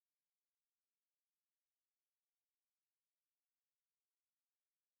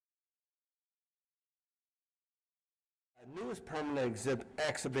newest permanent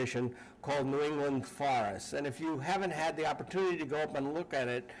exhibition called New England Forests. And if you haven't had the opportunity to go up and look at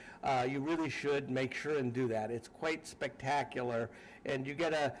it, you really should make sure and do that. It's quite spectacular, and you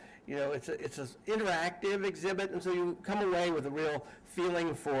get a, you know, it's an interactive exhibit, and so you come away with a real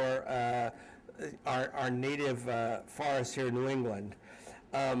feeling for our native forests here in New England.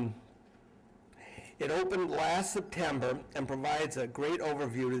 It opened last September and provides a great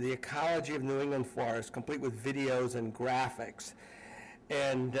overview to the ecology of New England forests, complete with videos and graphics.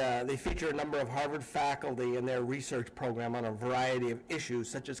 And they feature a number of Harvard faculty in their research program on a variety of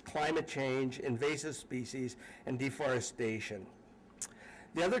issues, such as climate change, invasive species, and deforestation.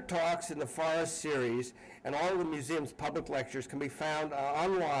 The other talks in the forest series and all of the museum's public lectures can be found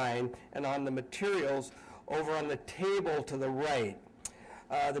online and on the materials over on the table to the right.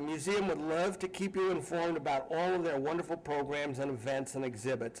 The museum would love to keep you informed about all of their wonderful programs and events and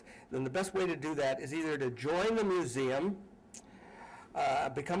exhibits. Then the best way to do that is either to join the museum,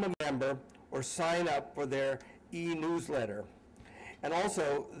 become a member, or sign up for their e-newsletter. And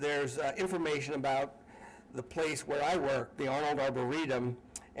also, there's information about the place where I work, the Arnold Arboretum,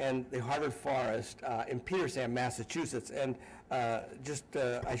 and the Harvard Forest in Petersham, Massachusetts. And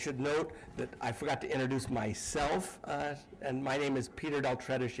I should note that I forgot to introduce myself, and my name is Peter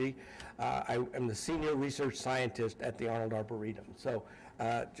Daltredici. I am the Senior Research Scientist at the Arnold Arboretum. So,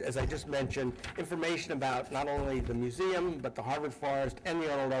 as I just mentioned, information about not only the museum, but the Harvard Forest and the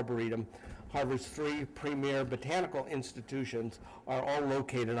Arnold Arboretum, Harvard's 3 premier botanical institutions, are all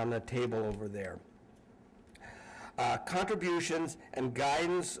located on the table over there. Contributions and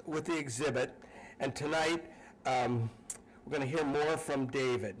guidance with the exhibit, and tonight we're going to hear more from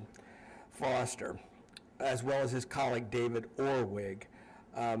David Foster, as well as his colleague David Orwig,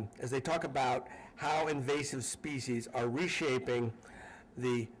 as they talk about how invasive species are reshaping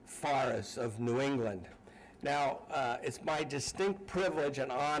the forests of New England. Now, it's my distinct privilege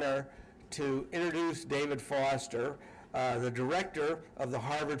and honor to introduce David Foster, the director of the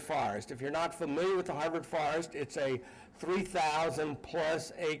Harvard Forest. If you're not familiar with the Harvard Forest, it's a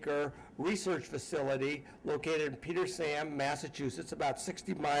 3,000+ acre research facility located in Petersham, Massachusetts, about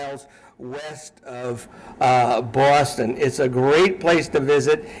 60 miles west of Boston. It's a great place to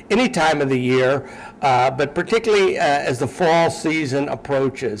visit any time of the year, but particularly as the fall season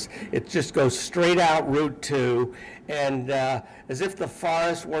approaches. It just goes straight out Route 2, and as if the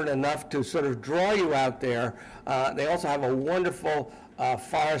forest weren't enough to sort of draw you out there, they also have a wonderful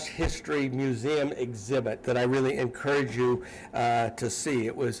forest history museum exhibit that I really encourage you to see.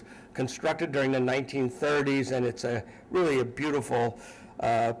 It was constructed during the 1930s, and it's really a beautiful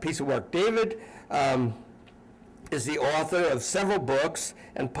piece of work. David is the author of several books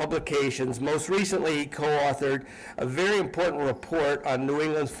and publications. Most recently, he co-authored a very important report on New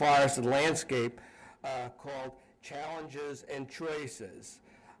England's forest and landscape called Challenges and Choices.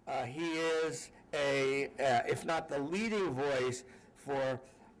 He is if not the leading voice for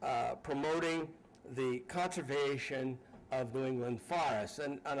promoting the conservation of New England forests.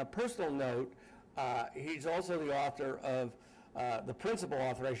 And on a personal note, he's also the author of, the principal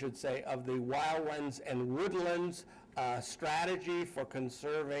author, I should say, of the Wildlands and Woodlands strategy for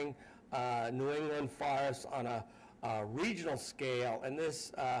conserving New England forests on a regional scale. And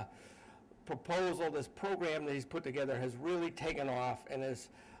this proposal, this program that he's put together has really taken off and has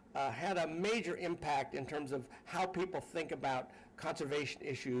had a major impact in terms of how people think about conservation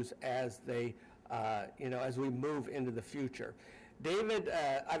issues as they, as we move into the future. David,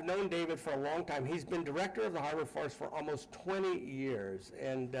 I've known David for a long time. He's been director of the Harvard Forest for almost 20 years,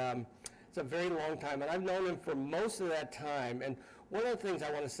 and it's a very long time. And I've known him for most of that time. And one of the things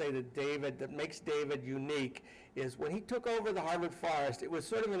I want to say to David that makes David unique is when he took over the Harvard Forest, it was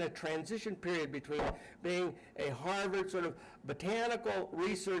sort of in a transition period between being a Harvard sort of botanical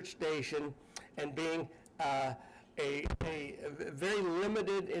research station and being very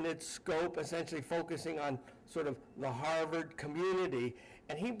limited in its scope, essentially focusing on sort of the Harvard community.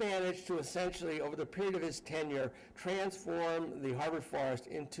 And he managed to essentially, over the period of his tenure, transform the Harvard Forest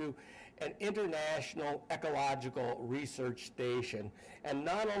into an international ecological research station, and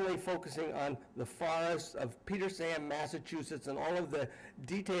not only focusing on the forests of Petersham, Massachusetts, and all of the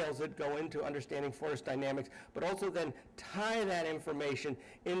details that go into understanding forest dynamics, but also then tie that information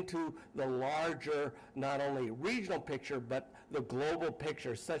into the larger, not only regional picture, but the global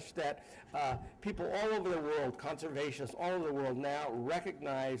picture, such that people all over the world, conservationists all over the world now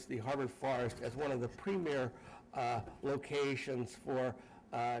recognize the Harvard Forest as one of the premier locations for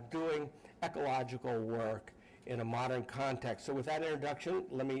doing ecological work in a modern context. So with that introduction,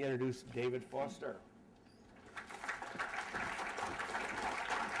 let me introduce David Foster.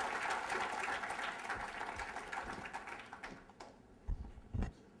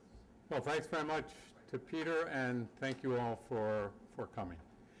 Well, thanks very much to Peter, and thank you all for coming.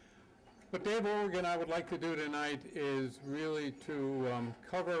 What Dave Orwig and I would like to do tonight is really to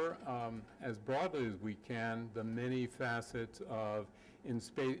cover as broadly as we can the many facets of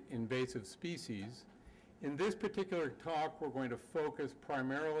invasive species. In this particular talk, we're going to focus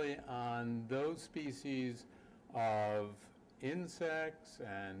primarily on those species of insects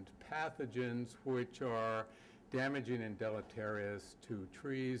and pathogens which are damaging and deleterious to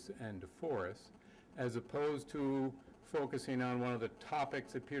trees and to forests, as opposed to focusing on one of the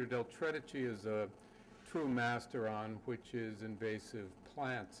topics that Peter Del Tredici is a true master on, which is invasive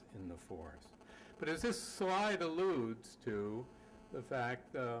plants in the forest. But as this slide alludes to, the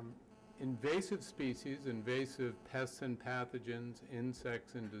fact invasive species, invasive pests and pathogens,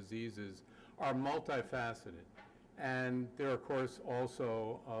 insects and diseases are multifaceted. And they're, of course,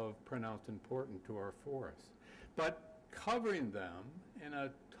 also of pronounced importance to our forests. But covering them in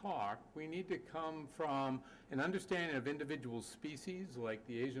a talk, we need to come from an understanding of individual species, like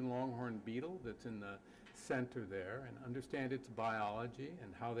the Asian longhorned beetle that's in the center there, and understand its biology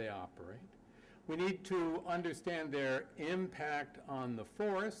and how they operate. We need to understand their impact on the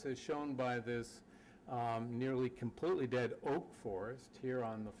forest, as shown by this nearly completely dead oak forest here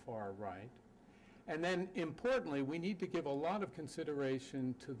on the far right. And then, importantly, we need to give a lot of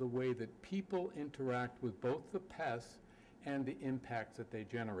consideration to the way that people interact with both the pests and the impacts that they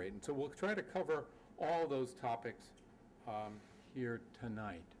generate. And so we'll try to cover all those topics here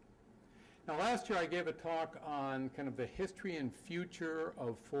tonight. Now, last year I gave a talk on kind of the history and future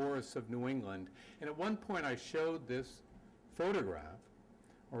of forests of New England. And at one point I showed this photograph,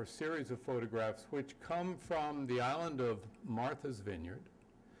 or a series of photographs, which come from the island of Martha's Vineyard.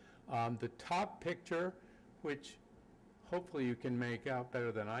 The top picture, which hopefully you can make out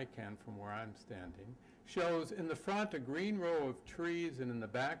better than I can from where I'm standing, shows in the front a green row of trees, and in the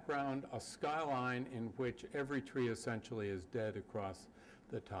background a skyline in which every tree essentially is dead across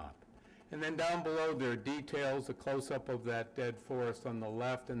the top. And then down below there are details, a close-up of that dead forest on the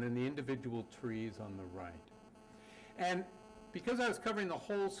left, and then the individual trees on the right. And because I was covering the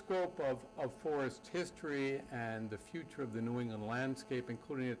whole scope of forest history and the future of the New England landscape,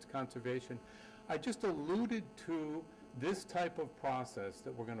 including its conservation, I just alluded to this type of process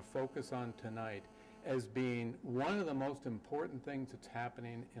that we're going to focus on tonight as being one of the most important things that's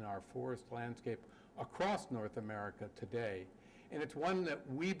happening in our forest landscape across North America today. And it's one that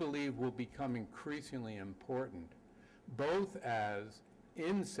we believe will become increasingly important, both as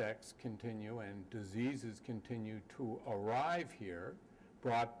insects continue and diseases continue to arrive here,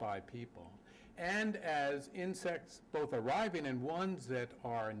 brought by people, and as insects both arriving and ones that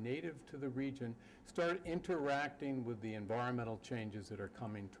are native to the region start interacting with the environmental changes that are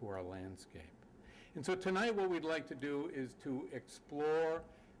coming to our landscape. And so tonight what we'd like to do is to explore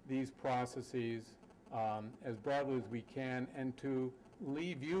these processes as broadly as we can, and to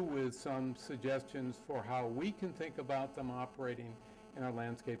leave you with some suggestions for how we can think about them operating in our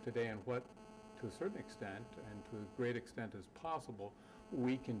landscape today, and what, to a certain extent, and to as great extent as possible,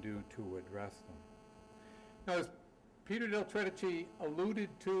 we can do to address them. Now, as Peter Del Tredici alluded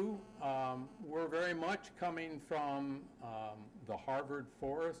to, we're very much coming from the Harvard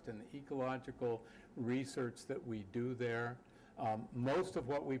forest and the ecological research that we do there. Most of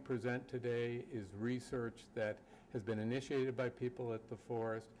what we present today is research that has been initiated by people at the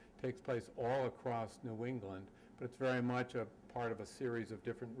forest, takes place all across New England, but it's very much a part of a series of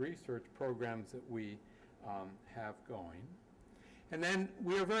different research programs that we have going. And then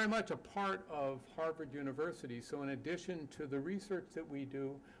we are very much a part of Harvard University, so in addition to the research that we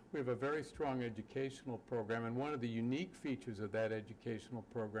do, we have a very strong educational program, and one of the unique features of that educational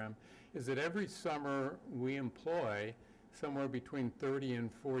program is that every summer we employ somewhere between 30 and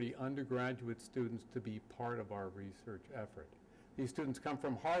 40 undergraduate students to be part of our research effort. These students come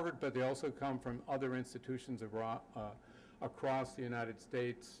from Harvard, but they also come from other institutions across the United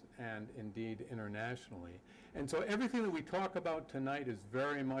States and indeed internationally. And so everything that we talk about tonight is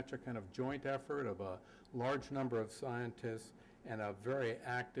very much a kind of joint effort of a large number of scientists and a very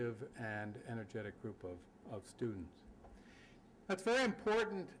active and energetic group of students. That's very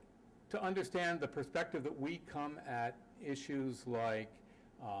important to understand the perspective that we come at issues like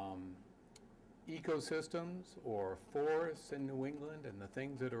ecosystems or forests in New England and the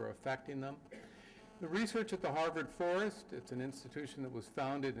things that are affecting them. The research at the Harvard Forest, it's an institution that was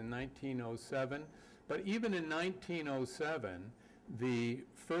founded in 1907, but even in 1907, the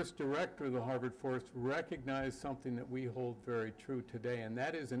first director of the Harvard Forest recognized something that we hold very true today, and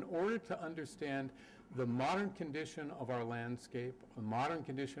that is, in order to understand the modern condition of our landscape, the modern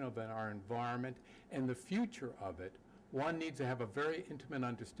condition of our environment, and the future of it, one needs to have a very intimate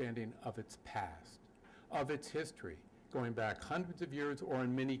understanding of its past, of its history, going back hundreds of years or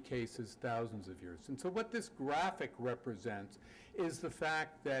in many cases thousands of years. And so what this graphic represents is the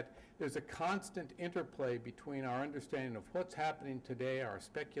fact that there's a constant interplay between our understanding of what's happening today, our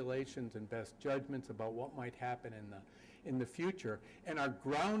speculations and best judgments about what might happen in the future, and our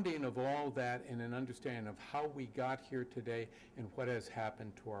grounding of all that in an understanding of how we got here today and what has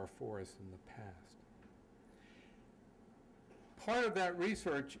happened to our forests in the past. Part of that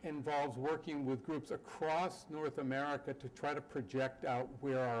research involves working with groups across North America to try to project out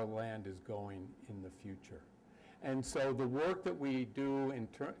where our land is going in the future. And so the work that we do in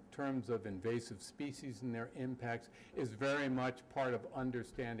terms of invasive species and their impacts is very much part of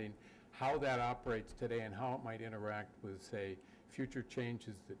understanding how that operates today and how it might interact with, say, future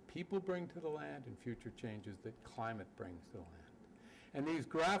changes that people bring to the land and future changes that climate brings to the land. And these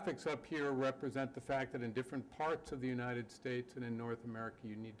graphics up here represent the fact that in different parts of the United States and in North America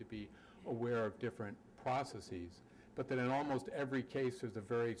you need to be aware of different processes, but that in almost every case there's a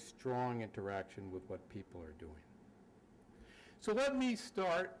very strong interaction with what people are doing. So let me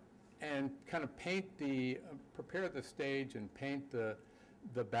start and kind of paint prepare the stage and paint the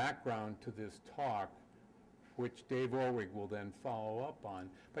background to this talk, which Dave Orwig will then follow up on,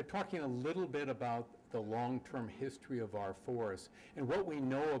 by talking a little bit about the long-term history of our forests and what we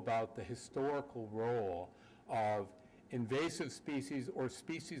know about the historical role of invasive species or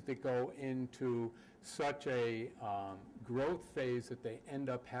species that go into such a growth phase that they end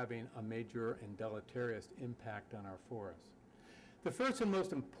up having a major and deleterious impact on our forests. The first and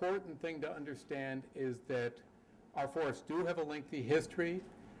most important thing to understand is that our forests do have a lengthy history.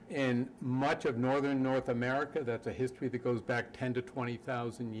 In much of northern North America, that's a history that goes back 10 to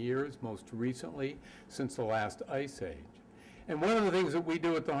 20,000 years, most recently since the last ice age. And one of the things that we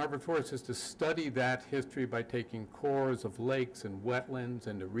do at the Harvard Forest is to study that history by taking cores of lakes and wetlands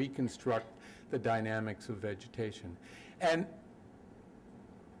and to reconstruct the dynamics of vegetation. And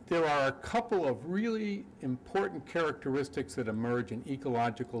there are a couple of really important characteristics that emerge and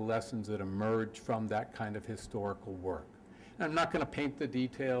ecological lessons that emerge from that kind of historical work. I'm not going to paint the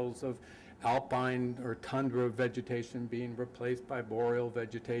details of alpine or tundra vegetation being replaced by boreal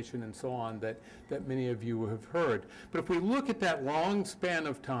vegetation and so on that many of you have heard. But if we look at that long span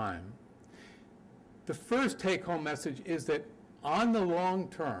of time, the first take-home message is that on the long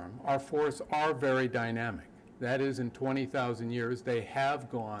term, our forests are very dynamic. That is, in 20,000 years, they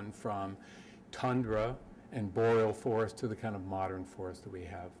have gone from tundra and boreal forest to the kind of modern forest that we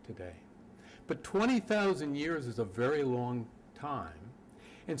have today. But 20,000 years is a very long time.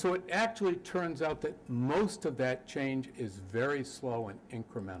 And so it actually turns out that most of that change is very slow and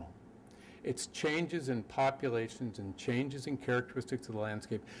incremental. It's changes in populations and changes in characteristics of the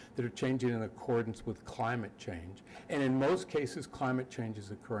landscape that are changing in accordance with climate change. And in most cases, climate change is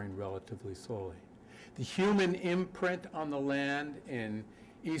occurring relatively slowly. The human imprint on the land in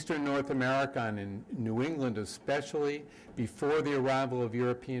Eastern North America and in New England especially, before the arrival of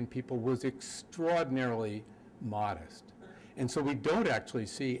European people, was extraordinarily modest. And so we don't actually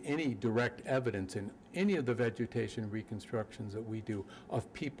see any direct evidence in any of the vegetation reconstructions that we do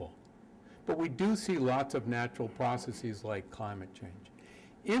of people. But we do see lots of natural processes like climate change.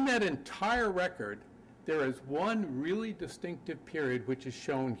 In that entire record, there is one really distinctive period which is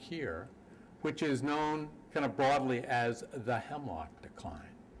shown here, which is known kind of broadly as the hemlock decline.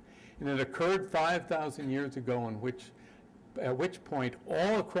 And it occurred 5,000 years ago, at which point,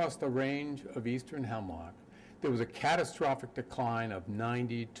 all across the range of eastern hemlock, there was a catastrophic decline of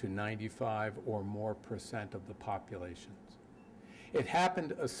 90 to 95 or more % of the populations. It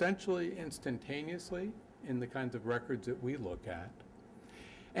happened essentially instantaneously in the kinds of records that we look at.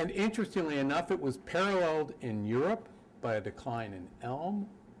 And interestingly enough, it was paralleled in Europe by a decline in elm.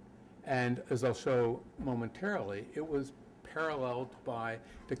 And as I'll show momentarily, it was paralleled by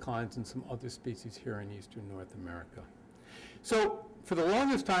declines in some other species here in eastern North America. So for the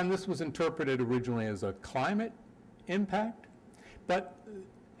longest time, this was interpreted originally as a climate impact, but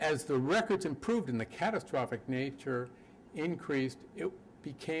as the records improved and the catastrophic nature increased, it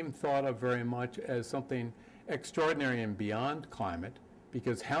became thought of very much as something extraordinary and beyond climate,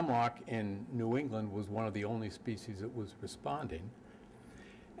 because hemlock in New England was one of the only species that was responding.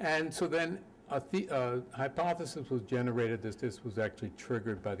 And so then a hypothesis was generated that this was actually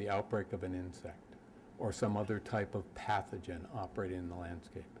triggered by the outbreak of an insect or some other type of pathogen operating in the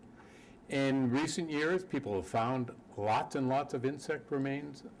landscape. In recent years, people have found lots and lots of insect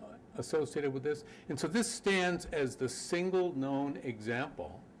remains associated with this. And so this stands as the single known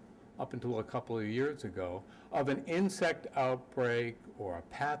example up until a couple of years ago, of an insect outbreak or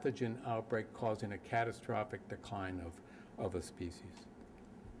a pathogen outbreak causing a catastrophic decline of a species.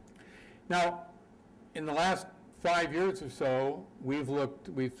 Now, in the last 5 years or so, we've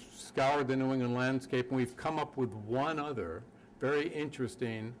scoured the New England landscape, and we've come up with one other very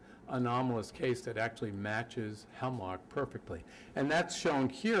interesting anomalous case that actually matches hemlock perfectly. And that's shown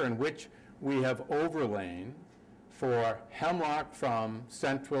here, in which we have overlain for hemlock from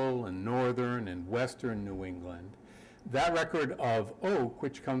central and northern and western New England, that record of oak,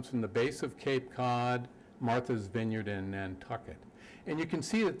 which comes from the base of Cape Cod, Martha's Vineyard, and Nantucket. And you can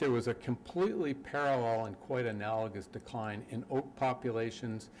see that there was a completely parallel and quite analogous decline in oak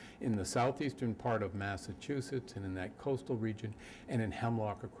populations in the southeastern part of Massachusetts and in that coastal region, and in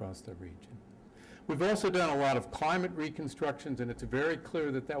hemlock across the region. We've also done a lot of climate reconstructions, and it's very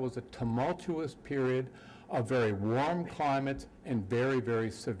clear that that was a tumultuous period of very warm climates and very, very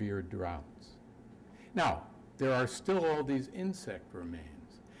severe droughts. Now, there are still all these insect remains.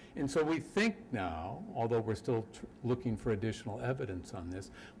 And so we think now, although we're still looking for additional evidence on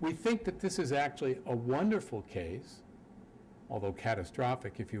this, we think that this is actually a wonderful case, although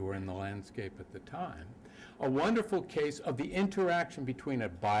catastrophic if you were in the landscape at the time, a wonderful case of the interaction between a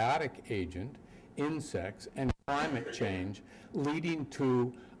biotic agent, insects, and climate change, leading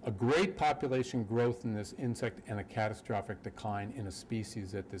to a great population growth in this insect and a catastrophic decline in a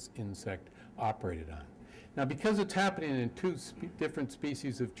species that this insect operated on. Now, because it's happening in two different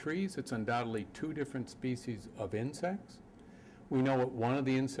species of trees, it's undoubtedly two different species of insects. We know what one of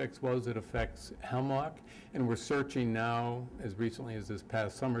the insects was that affects hemlock, and we're searching now, as recently as this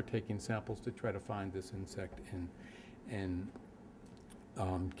past summer, taking samples to try to find this insect in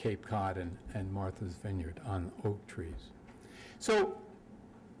Cape Cod and Martha's Vineyard on oak trees. So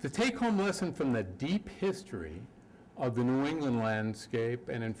the take-home lesson from the deep history of the New England landscape,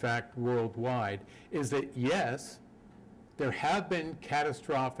 and in fact worldwide, is that yes, there have been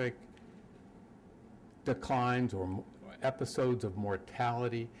catastrophic declines or episodes of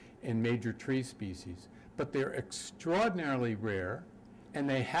mortality in major tree species, but they're extraordinarily rare, and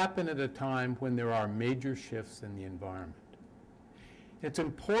they happen at a time when there are major shifts in the environment. It's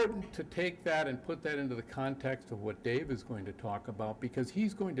important to take that and put that into the context of what Dave is going to talk about, because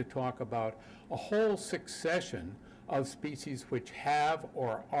he's going to talk about a whole succession of species which have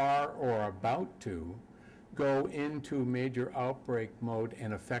or are or about to go into major outbreak mode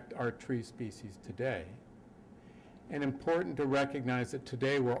and affect our tree species today. And important to recognize that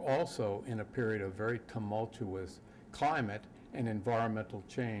today we're also in a period of very tumultuous climate and environmental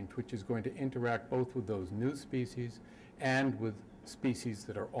change, which is going to interact both with those new species and with species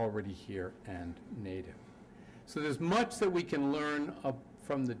that are already here and native. So there's much that we can learn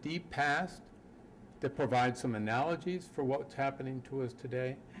from the deep past that provides some analogies for what's happening to us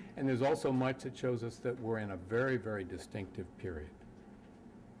today, and there's also much that shows us that we're in a very, very distinctive period.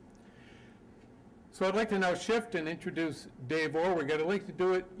 So I'd like to now shift and introduce Dave Orwig. I'd like to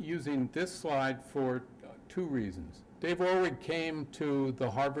do it using this slide for two reasons. Dave Orwig came to the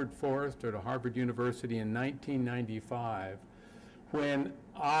Harvard Forest, or to Harvard University, in 1995, when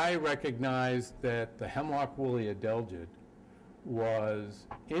I recognized that the hemlock woolly adelgid was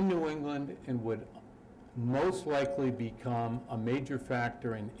in New England and would most likely become a major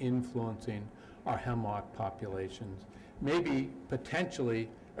factor in influencing our hemlock populations, maybe potentially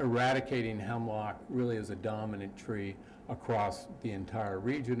eradicating hemlock really as a dominant tree across the entire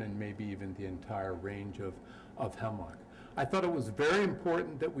region and maybe even the entire range of hemlock. I thought it was very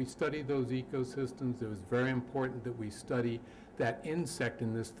important that we study those ecosystems. It was very important that we study that insect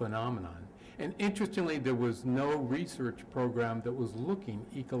in this phenomenon. And interestingly, there was no research program that was looking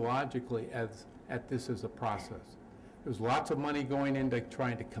ecologically at this as a process. There's lots of money going into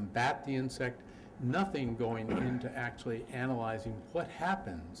trying to combat the insect, nothing going into actually analyzing what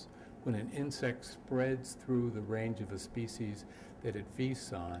happens when an insect spreads through the range of a species that it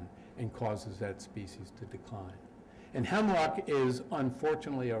feasts on and causes that species to decline. And hemlock is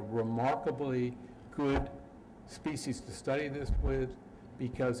unfortunately a remarkably good species to study this with,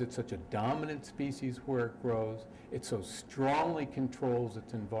 because it's such a dominant species where it grows. It so strongly controls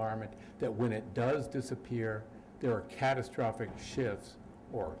its environment that when it does disappear, there are catastrophic shifts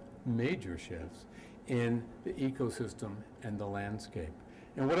or major shifts in the ecosystem and the landscape.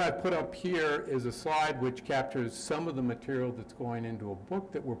 And what I put up here is a slide which captures some of the material that's going into a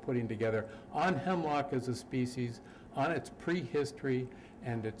book that we're putting together on hemlock as a species, on its prehistory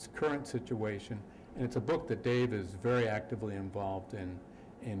and its current situation. And it's a book that Dave is very actively involved in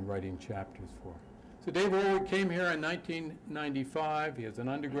writing chapters for. So Dave Orwig came here in 1995. He has an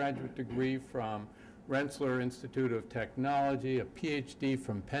undergraduate degree from Rensselaer Institute of Technology, a PhD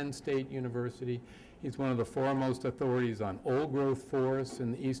from Penn State University. He's one of the foremost authorities on old-growth forests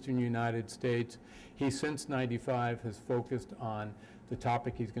in the eastern United States. He, since '95, has focused on the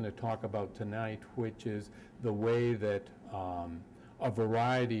topic he's going to talk about tonight, which is the way that a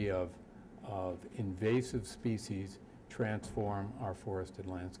variety of invasive species transform our forested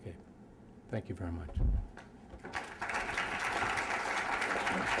landscape. Thank you very much.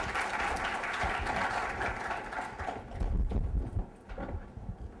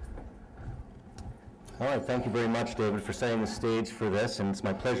 All right, thank you very much, David, for setting the stage for this, and it's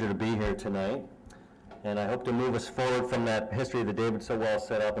my pleasure to be here tonight. And I hope to move us forward from that history that David so well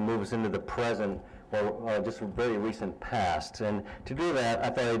set up and move us into the present, or just a very recent past. And to do that, I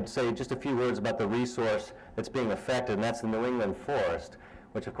thought I'd say just a few words about the resource that's being affected, and that's the New England forest,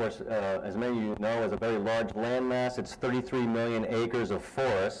 which, of course, as many of you know, is a very large landmass. It's 33 million acres of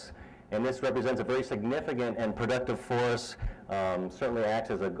forests, and this represents a very significant and productive forest, certainly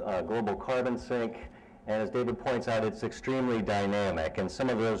acts as a global carbon sink. And as David points out, it's extremely dynamic, and some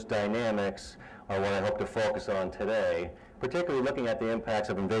of those dynamics are what I hope to focus on today, particularly looking at the impacts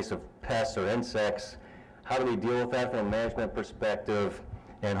of invasive pests or insects. How do we deal with that from a management perspective,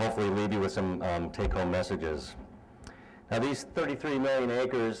 and hopefully leave you with some take-home messages. Now, these 33 million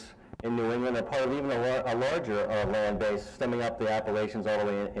acres in New England are part of even a larger land base stemming up the Appalachians all the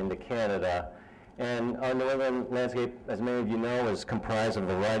way into Canada. And our New England landscape, as many of you know, is comprised of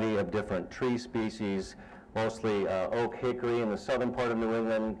a variety of different tree species, mostly oak, hickory in the southern part of New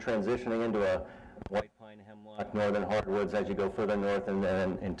England, transitioning into a white pine, hemlock, northern hardwoods as you go further north, and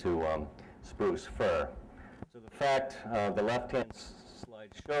then into spruce fir. So the fact, the left-hand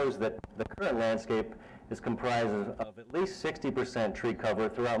slide shows that the current landscape is comprised of at least 60% tree cover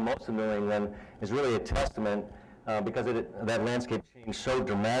throughout most of New England is really a testament because that landscape changed so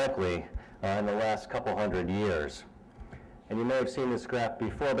dramatically in the last couple hundred years. And you may have seen this graph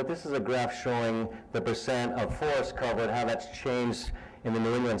before, but this is a graph showing the percent of forest covered, how that's changed in the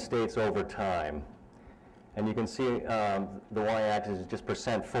New England states over time. And you can see the y-axis is just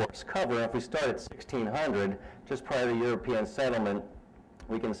percent forest cover. If we start at 1600, just prior to European settlement,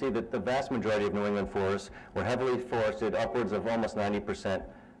 we can see that the vast majority of New England forests were heavily forested, upwards of almost 90%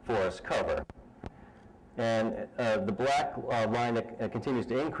 forest cover. And the black line that continues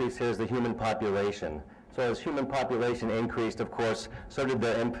to increase here is the human population. So as human population increased, of course, so did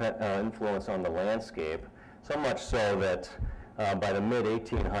the influence on the landscape, so much so that by the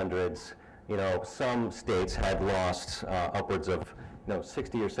mid-1800s, some states had lost upwards of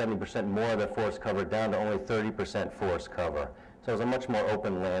 60 or 70% more of their forest cover down to only 30% forest cover. So it was a much more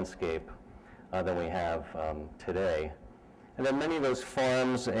open landscape than we have today. And then many of those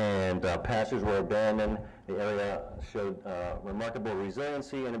farms and pastures were abandoned. The area showed remarkable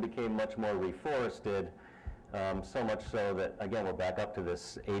resiliency, and it became much more reforested, so much so that, again, we're back up to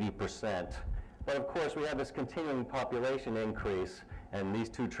this 80%. But of course, we have this continuing population increase, and these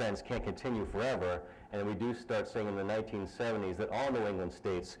two trends can't continue forever. And we do start seeing in the 1970s that all New England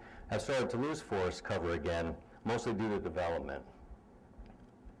states have started to lose forest cover again, mostly due to development.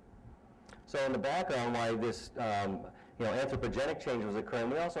 So in the background, why this anthropogenic change was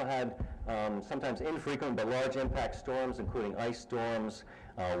occurring, we also had sometimes infrequent but large impact storms, including ice storms,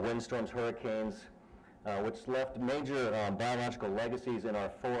 windstorms, hurricanes, which left major biological legacies in our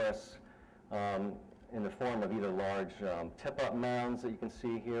forests in the form of either large tip-up mounds that you can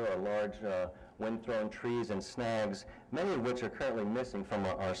see here, or large wind-thrown trees and snags, many of which are currently missing from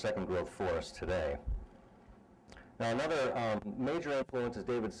our second growth forests today. Now, another major influence, as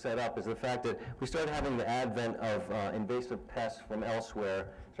David set up, is the fact that we started having the advent of invasive pests from elsewhere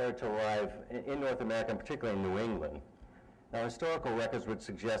started to arrive in North America, and particularly in New England. Now, historical records would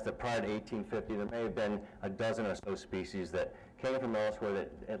suggest that prior to 1850, there may have been a dozen or so species that came from elsewhere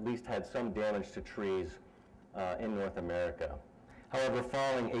that at least had some damage to trees in North America. However,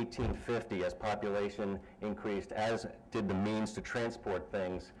 following 1850, as population increased, as did the means to transport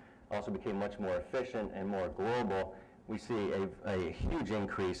things, also became much more efficient and more global, we see a huge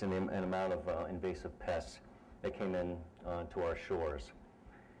increase in the amount of invasive pests that came in to our shores.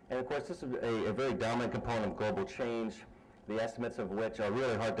 And of course, this is a very dominant component of global change, the estimates of which are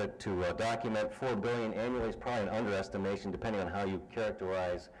really hard to document. 4 billion annually is probably an underestimation, depending on how you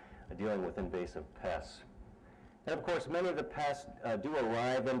characterize dealing with invasive pests. And of course, many of the pests do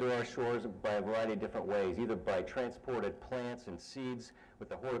arrive into our shores by a variety of different ways, either by transported plants and seeds with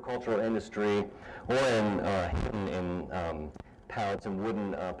the horticultural industry, or hidden in pallets and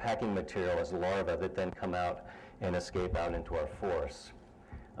wooden packing material as larvae that then come out and escape out into our forests.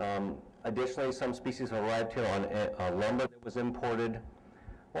 Additionally, some species arrived here on lumber that was imported.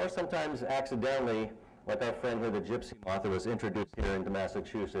 or sometimes accidentally, like our friend here, the gypsy moth, that was introduced here into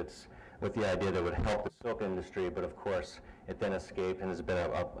Massachusetts with the idea that it would help the silk industry, but of course it then escaped and has been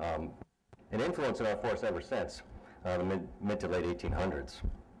an influence in our forest ever since the mid to late 1800s.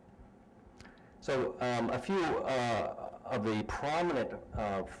 So a few of the prominent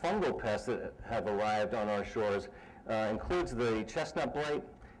fungal pests that have arrived on our shores includes the chestnut blight.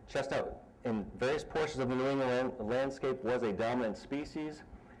 Chestnut in various portions of the New England landscape was a dominant species.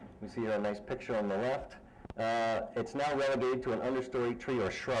 We see here a nice picture on the left. It's now relegated to an understory tree or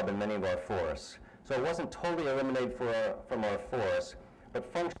shrub in many of our forests. So it wasn't totally eliminated from our forests, but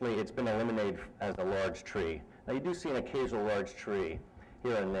functionally it's been eliminated as a large tree. Now you do see an occasional large tree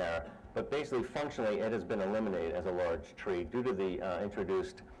here and there, but basically functionally it has been eliminated as a large tree due to the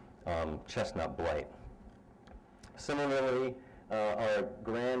introduced chestnut blight. Similarly, our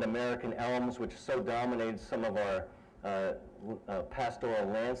grand American elms, which so dominated some of our pastoral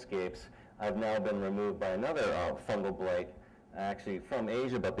landscapes, have now been removed by another fungal blight, actually from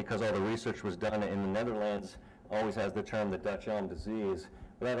Asia, but because all the research was done in the Netherlands, always has the term the Dutch elm disease.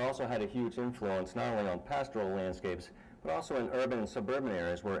 But that also had a huge influence not only on pastoral landscapes, but also in urban and suburban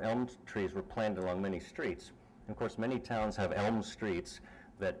areas where elm trees were planted along many streets. And of course, many towns have elm streets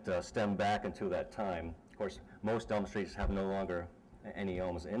that stem back into that time. Of course, most elm streets have no longer any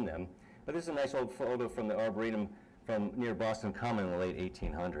elms in them. But this is a nice old photo from the Arboretum from near Boston Common in the late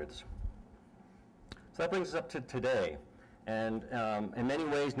 1800s. So that brings us up to today. And in many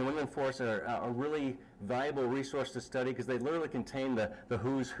ways, New England forests are a really valuable resource to study because they literally contain the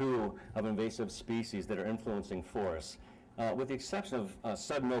who's who of invasive species that are influencing forests. With the exception of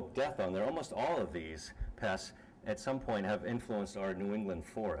sudden oak death on there, almost all of these pests at some point have influenced our New England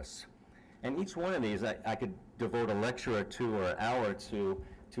forests. And each one of these, I could devote a lecture or two or an hour or two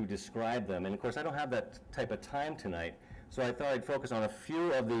to describe them. And of course, I don't have that type of time tonight. So I thought I'd focus on a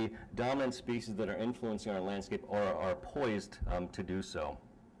few of the dominant species that are influencing our landscape or are poised to do so.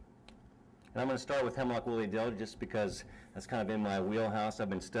 And I'm going to start with hemlock woolly adelgid just because that's kind of in my wheelhouse. I've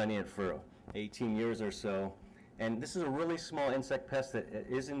been studying it for 18 years or so. And this is a really small insect pest that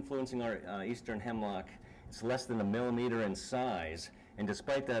is influencing our eastern hemlock. It's less than 1 millimeter in size. And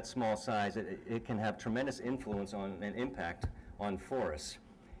despite that small size, it can have tremendous influence on and impact on forests.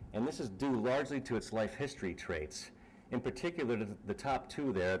 And this is due largely to its life history traits. In particular, the top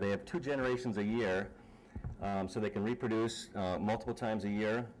two there, they have 2 generations a year, so they can reproduce multiple times a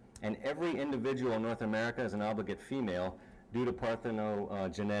year. And every individual in North America is an obligate female due to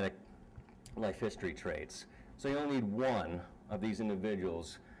parthenogenetic life history traits. So you only need one of these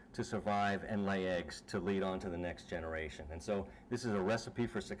individuals to survive and lay eggs to lead on to the next generation. And so this is a recipe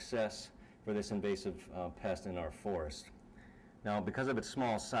for success for this invasive pest in our forest. Now, because of its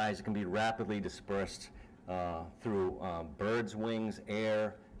small size, it can be rapidly dispersed through birds' wings,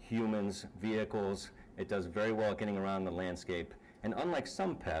 air, humans, vehicles. It does very well at getting around the landscape. And unlike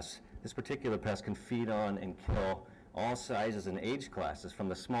some pests, this particular pest can feed on and kill all sizes and age classes, from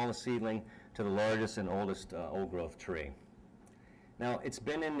the smallest seedling to the largest and oldest old-growth tree. Now, it's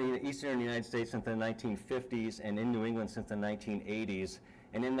been in the eastern United States since the 1950s and in New England since the 1980s.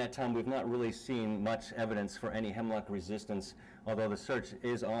 And in that time, we've not really seen much evidence for any hemlock resistance, although the search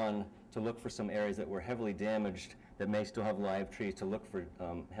is on to look for some areas that were heavily damaged that may still have live trees to look for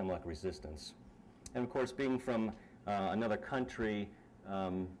hemlock resistance. And of course, being from another country,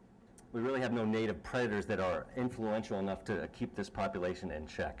 we really have no native predators that are influential enough to keep this population in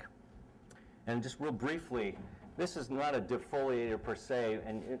check. And just real briefly, this is not a defoliator per se,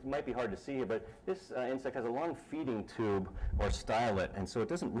 and it might be hard to see here, but this insect has a long feeding tube or stylet, and so it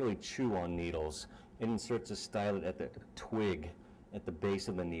doesn't really chew on needles. It inserts a stylet at the twig at the base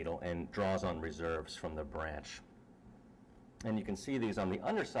of the needle and draws on reserves from the branch. And you can see these on the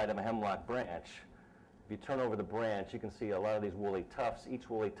underside of a hemlock branch. If you turn over the branch, you can see a lot of these woolly tufts. Each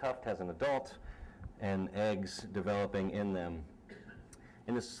woolly tuft has an adult and eggs developing in them.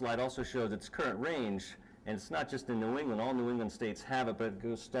 And this slide also shows its current range, and it's not just in New England. All New England states have it, but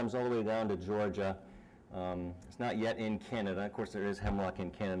it stems all the way down to Georgia. It's not yet in Canada. Of course, there is hemlock in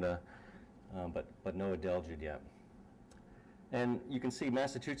Canada, but no adelgid yet. And you can see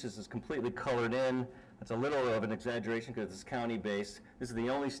Massachusetts is completely colored in. That's a little of an exaggeration because it's county-based. This is the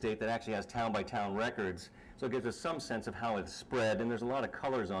only state that actually has town-by-town records, so it gives us some sense of how it's spread. And there's a lot of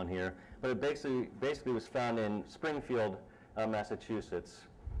colors on here, but it basically was found in Springfield, Massachusetts,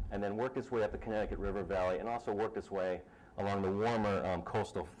 and then worked its way up the Connecticut River Valley, and also worked its way along the warmer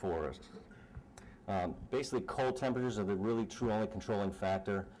coastal forests. Basically, cold temperatures are the really true only controlling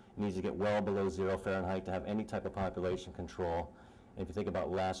factor. It needs to get well below 0 Fahrenheit to have any type of population control. And if you think about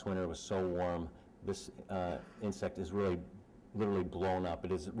last winter, it was so warm. This insect is really literally blown up.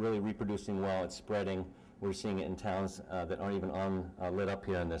 It is really reproducing well. It's spreading. We're seeing it in towns that aren't even lit up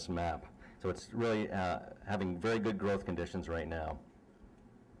here on this map. So it's really having very good growth conditions right now.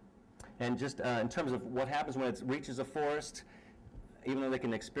 And just in terms of what happens when it reaches a forest, even though they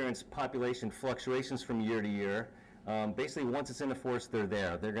can experience population fluctuations from year to year, basically once it's in the forest, they're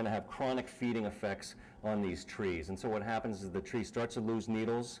there. They're going to have chronic feeding effects on these trees. And so what happens is the tree starts to lose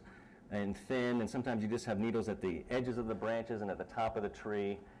needles and thin, and sometimes you just have needles at the edges of the branches and at the top of the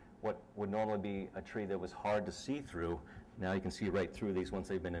tree. What would normally be a tree that was hard to see through, now you can see right through these once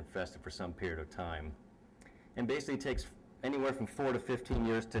they've been infested for some period of time. And basically it takes anywhere from 4 to 15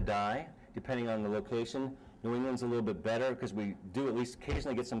 years to die, depending on the location. New England's a little bit better because we do at least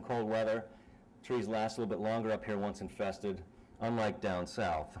occasionally get some cold weather. Trees last a little bit longer up here once infested, unlike down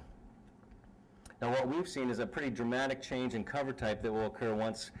south. Now what we've seen is a pretty dramatic change in cover type that will occur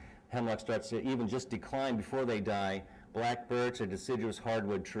once hemlock starts to even just decline before they die. Black birch, a deciduous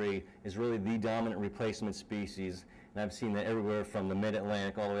hardwood tree, is really the dominant replacement species, and I've seen that everywhere from the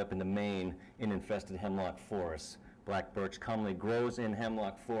mid-Atlantic all the way up into Maine in infested hemlock forests. Black birch commonly grows in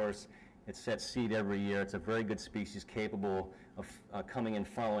hemlock forests. It sets seed every year. It's a very good species capable of coming and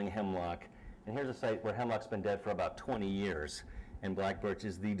following hemlock. And here's a site where hemlock's been dead for about 20 years, and black birch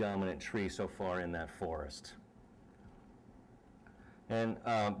is the dominant tree so far in that forest. And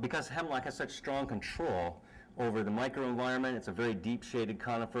because hemlock has such strong control over the microenvironment, it's a very deep shaded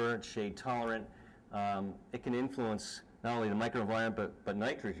conifer, it's shade tolerant. It can influence not only the microenvironment but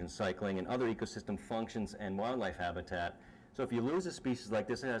nitrogen cycling and other ecosystem functions and wildlife habitat. So if you lose a species like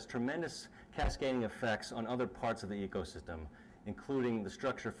this, it has tremendous cascading effects on other parts of the ecosystem, including the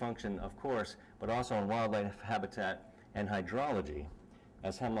structure function, of course, but also on wildlife habitat and hydrology,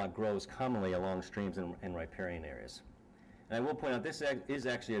 as hemlock grows commonly along streams and riparian areas. And I will point out, this is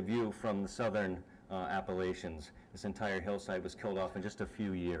actually a view from the southern Appalachians. This entire hillside was killed off in just a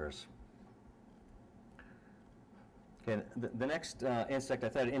few years. Okay, the next insect I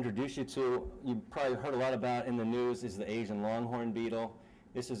thought I'd introduce you to, you probably heard a lot about in the news, is the Asian longhorned beetle.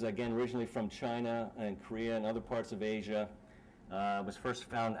 This is, again, originally from China and Korea and other parts of Asia. It was first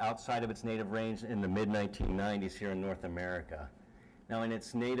found outside of its native range in the mid-1990s here in North America. Now, in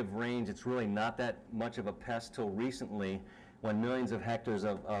its native range, it's really not that much of a pest till recently, when millions of hectares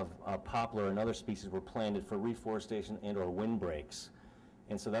of poplar and other species were planted for reforestation and or windbreaks.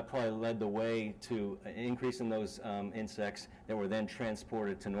 And so that probably led the way to an increase in those insects that were then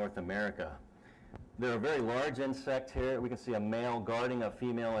transported to North America. They're a very large insect here. We can see a male guarding a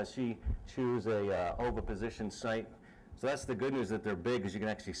female as she chews a oviposition site. So that's the good news, that they're big, because you can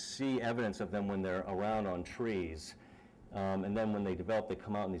actually see evidence of them when they're around on trees. And then when they develop, they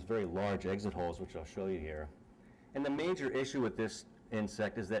come out in these very large exit holes, which I'll show you here. And the major issue with this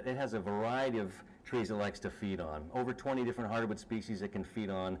insect is that it has a variety of trees it likes to feed on. Over 20 different hardwood species it can feed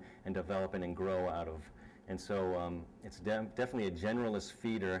on and develop and grow out of. And so it's definitely a generalist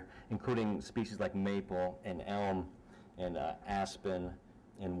feeder, including species like maple and elm and aspen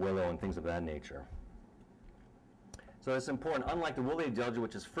and willow and things of that nature. So it's important, unlike the woolly adelgid,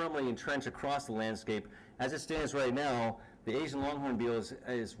 which is firmly entrenched across the landscape, as it stands right now, the Asian longhorn beetle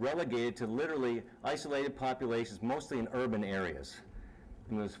is relegated to literally isolated populations, mostly in urban areas.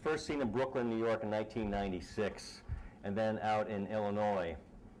 It was first seen in Brooklyn, New York in 1996, and then out in Illinois.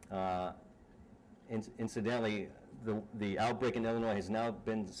 Incidentally, the outbreak in Illinois has now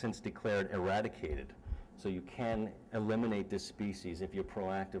been since declared eradicated. So you can eliminate this species if you're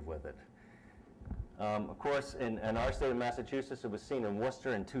proactive with it. Of course, in our state of Massachusetts, it was seen in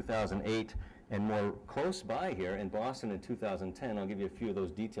Worcester in 2008, and more close by here in Boston in 2010. I'll give you a few of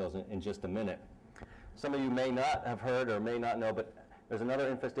those details in just a minute. Some of you may not have heard or may not know, but there's another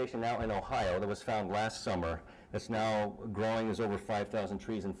infestation now in Ohio that was found last summer that's now growing. There's over 5,000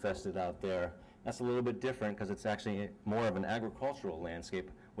 trees infested out there. That's a little bit different because it's actually more of an agricultural landscape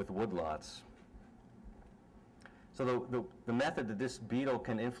with woodlots. So the method that this beetle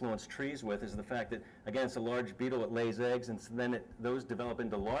can influence trees with is the fact that, again, it's a large beetle. It lays eggs, and so then those develop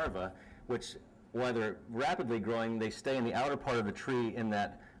into larvae, which, while they're rapidly growing, they stay in the outer part of the tree in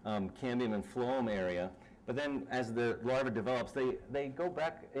that cambium and phloem area. But then as the larva develops, they go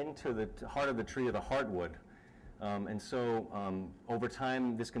back into the heart of the tree, or the heartwood. And so over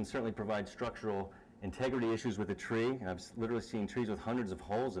time, this can certainly provide structural integrity issues with the tree. I've literally seen trees with hundreds of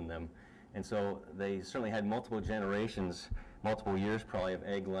holes in them. And so they certainly had multiple generations, multiple years probably, of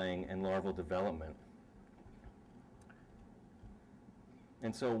egg laying and larval development.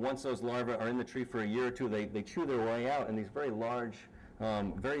 And so once those larvae are in the tree for a year or two, they chew their way out in these very large,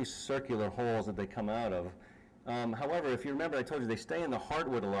 very circular holes that they come out of. However, if you remember, I told you they stay in the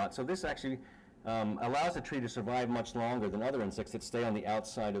heartwood a lot. So this actually allows the tree to survive much longer than other insects that stay on the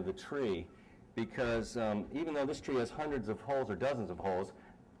outside of the tree, because even though this tree has hundreds of holes or dozens of holes,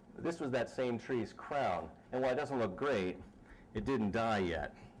 this was that same tree's crown. And while it doesn't look great, it didn't die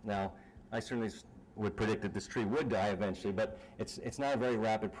yet. Now, I certainly would predict that this tree would die eventually, but it's not a very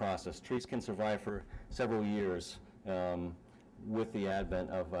rapid process. Trees can survive for several years with the advent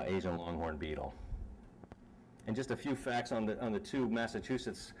of Asian longhorned beetle. And just a few facts on the two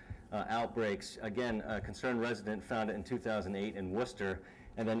Massachusetts outbreaks. Again, a concerned resident found it in 2008 in Worcester,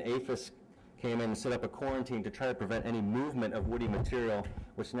 and then APHIS came in and set up a quarantine to try to prevent any movement of woody material,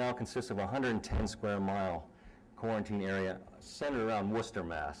 which now consists of a 110 square mile quarantine area centered around Worcester,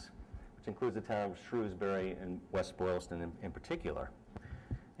 Mass., which includes the town of Shrewsbury and West Boylston in particular.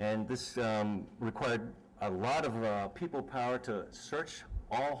 And this required a lot of people power to search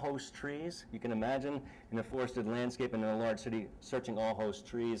all host trees. You can imagine in a forested landscape and in a large city searching all host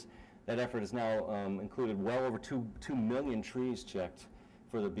trees. That effort has now included well over 2 million trees checked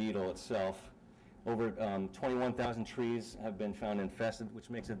for the beetle itself. Over 21,000 trees have been found infested, which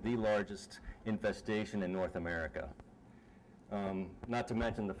makes it the largest infestation in North America. Not to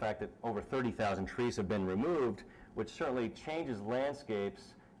mention the fact that over 30,000 trees have been removed, which certainly changes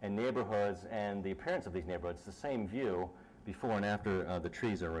landscapes and neighborhoods and the appearance of these neighborhoods. It's the same view before and after the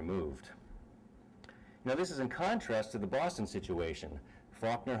trees are removed. Now, this is in contrast to the Boston situation.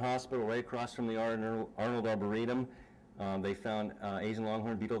 Faulkner Hospital, right across from the Arnold Arboretum, they found Asian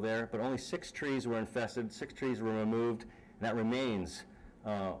longhorned beetle there, but only 6 trees were infested, 6 trees were removed, and that remains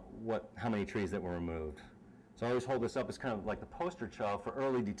how many trees that were removed. So I always hold this up as kind of like the poster child for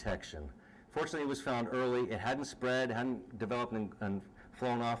early detection. Fortunately, it was found early. It hadn't spread, hadn't developed and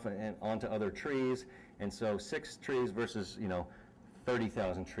flown off and onto other trees, and so 6 trees versus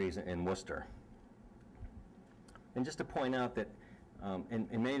 30,000 trees in Worcester. And just to point out that in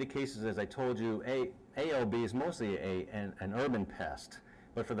many of the cases, as I told you, ALB is mostly an urban pest.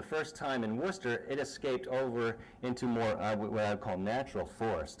 But for the first time in Worcester, it escaped over into more what I would call natural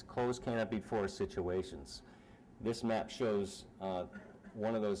forest, closed canopied forest situations. This map shows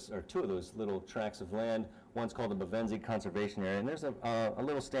one of those, or 2 of those little tracts of land. One's called the Bevenzie Conservation Area, and there's a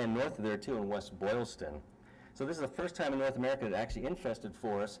little stand north of there too in West Boylston. So this is the first time in North America that it actually infested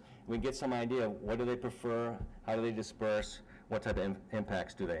forests. We get some idea of what do they prefer, how do they disperse, what type of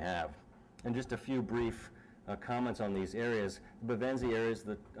impacts do they have. And just a few brief comments on these areas. The Bevenzie area is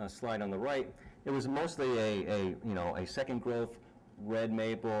the slide on the right. It was mostly a second growth red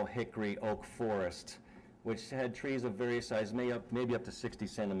maple, hickory, oak forest, which had trees of various sizes, maybe up to 60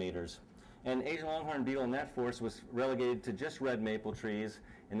 centimeters. And Asian longhorned beetle in that forest was relegated to just red maple trees.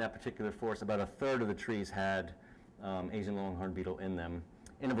 In that particular forest, about 1/3 of the trees had Asian longhorned beetle in them,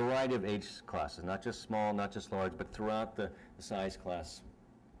 in a variety of age classes, not just small, not just large, but throughout the size class.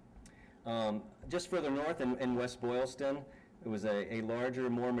 Just further north in West Boylston, it was a larger,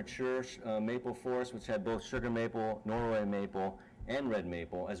 more mature maple forest, which had both sugar maple, Norway maple, and red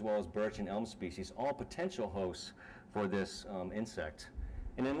maple, as well as birch and elm species, all potential hosts for this insect.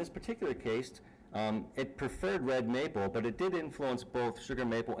 And in this particular case, it preferred red maple, but it did influence both sugar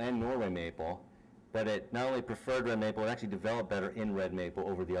maple and Norway maple. But it not only preferred red maple, it actually developed better in red maple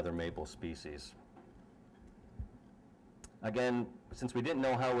over the other maple species. Again, since we didn't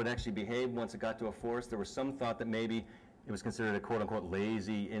know how it would actually behave once it got to a forest, there was some thought that maybe it was considered a quote-unquote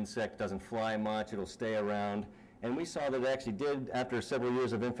lazy insect, doesn't fly much, it'll stay around. And we saw that it actually did, after several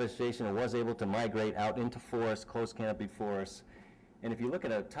years of infestation, it was able to migrate out into forests, close canopied forests. And if you look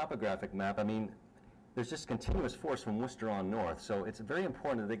at a topographic map, I mean, there's just continuous forest from Worcester on north. So it's very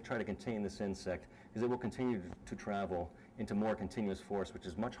important that they try to contain this insect, because it will continue to travel into more continuous forest, which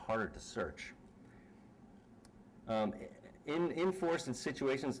is much harder to search. In forested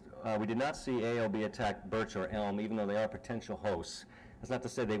situations, we did not see ALB attack birch or elm, even though they are potential hosts. That's not to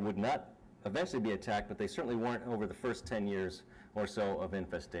say they would not eventually be attacked, but they certainly weren't over the first 10 years or so of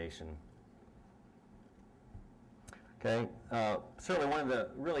infestation. Okay, certainly one of the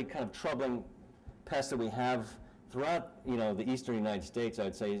really kind of troubling pests that we have throughout, the eastern United States, I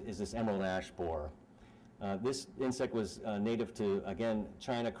would say, is this emerald ash borer. This insect was native to, again,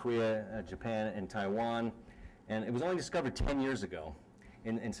 China, Korea, Japan, and Taiwan, and it was only discovered 10 years ago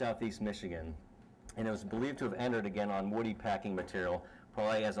in southeast Michigan, and it was believed to have entered again on woody packing material,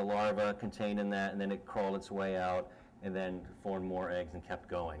 probably as a larva contained in that, and then it crawled its way out, and then formed more eggs and kept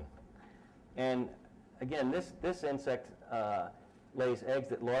going. And again, this insect lays eggs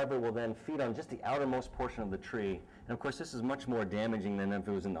that larvae will then feed on just the outermost portion of the tree. And of course, this is much more damaging than if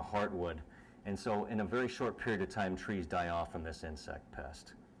it was in the heartwood. And so in a very short period of time, trees die off from this insect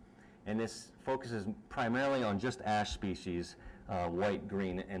pest. And this focuses primarily on just ash species, white,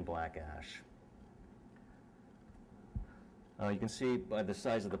 green, and black ash. You can see by the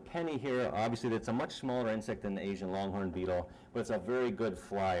size of the penny here, obviously it's a much smaller insect than the Asian longhorned beetle, but it's a very good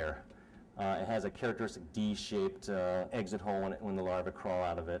flyer. It has a characteristic D-shaped exit hole when the larvae crawl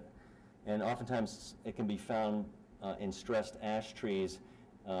out of it. And oftentimes it can be found in stressed ash trees.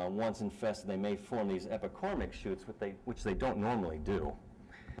 Once infested, they may form these epicormic shoots, which they don't normally do.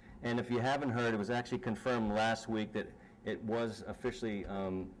 And if you haven't heard, it was actually confirmed last week that it was officially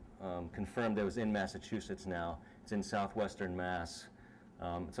confirmed that it was in Massachusetts now. It's in southwestern Mass.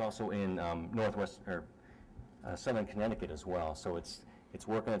 It's also in southern Connecticut as well. So it's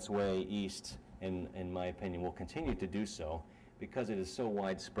working its way east, and in my opinion will continue to do so because it is so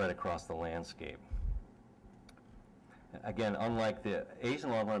widespread across the landscape. Again, unlike the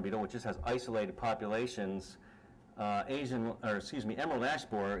Asian longhorned beetle, which just has isolated populations, emerald ash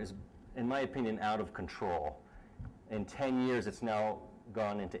borer is, in my opinion, out of control. In 10 years, it's now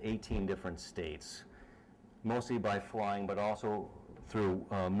gone into 18 different states, mostly by flying, but also through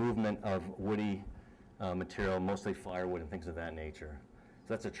movement of woody material, mostly firewood and things of that nature.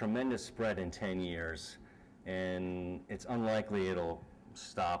 So that's a tremendous spread in 10 years, and it's unlikely it'll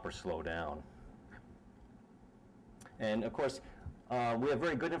stop or slow down. And of course, we have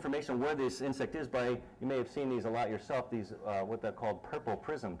very good information on where this insect is by, you may have seen these a lot yourself, these what they're called purple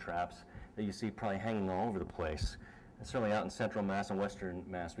prism traps that you see probably hanging all over the place. And certainly out in central Mass and western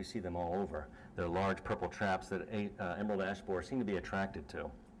Mass, we see them all over. They're large purple traps that emerald ash borer seem to be attracted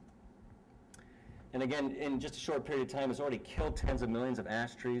to. And again, in just a short period of time, it's already killed tens of millions of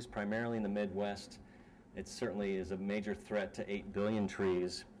ash trees, primarily in the Midwest. It certainly is a major threat to 8 billion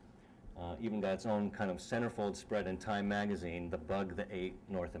trees. Even got its own kind of centerfold spread in Time magazine, The Bug That Ate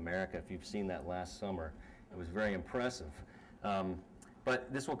North America. If you've seen that last summer, it was very impressive.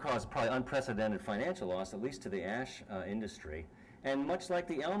 But this will cause probably unprecedented financial loss, at least to the ash industry. And much like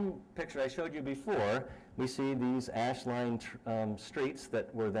the elm picture I showed you before, we see these ash-lined streets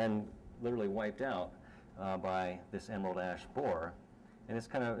that were then literally wiped out by this emerald ash borer. And this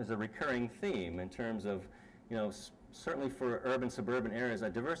kind of is a recurring theme in terms of, certainly for urban, suburban areas, a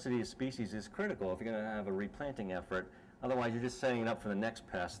diversity of species is critical if you're going to have a replanting effort. Otherwise, you're just setting it up for the next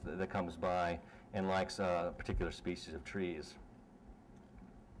pest that comes by and likes a particular species of trees.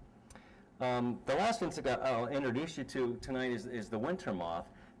 The last insect I'll introduce you to tonight is the winter moth.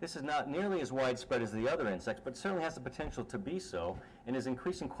 This is not nearly as widespread as the other insects, but certainly has the potential to be so, and is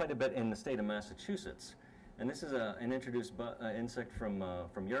increasing quite a bit in the state of Massachusetts. And this is an introduced insect from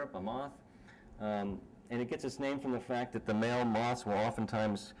Europe, a moth. And it gets its name from the fact that the male moths will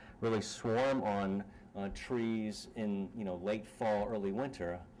oftentimes really swarm on trees in late fall, early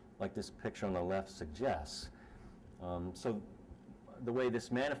winter, like this picture on the left suggests. So the way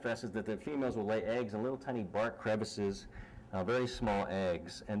this manifests is that the females will lay eggs in little tiny bark crevices, very small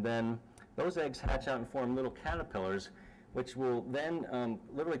eggs, and then those eggs hatch out and form little caterpillars, which will then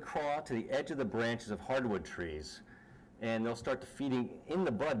literally crawl to the edge of the branches of hardwood trees, and they'll start to feeding in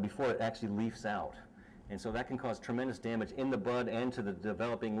the bud before it actually leaves out. And so that can cause tremendous damage in the bud and to the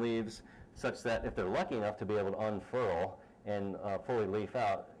developing leaves, such that if they're lucky enough to be able to unfurl and fully leaf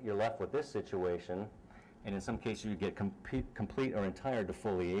out, you're left with this situation. And in some cases, you get complete or entire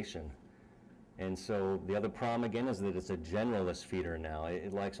defoliation. And so the other problem, again, is that it's a generalist feeder now.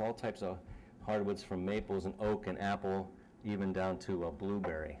 It likes all types of hardwoods from maples and oak and apple, even down to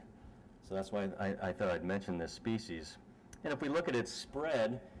blueberry. So that's why I thought I'd mention this species. And if we look at its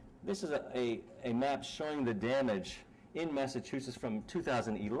spread, this is a map showing the damage in Massachusetts from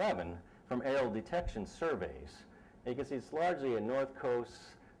 2011 from aerial detection surveys. And you can see it's largely a north coast,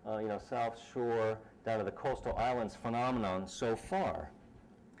 south shore, down to the coastal islands phenomenon so far.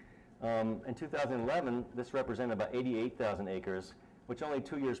 In 2011, this represented about 88,000 acres, which only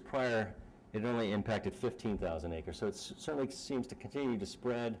 2 years prior, it only impacted 15,000 acres. So it certainly seems to continue to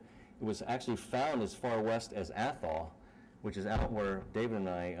spread. It was actually found as far west as Athol, which is out where David and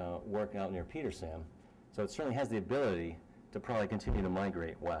I work out near Petersham. So it certainly has the ability to probably continue to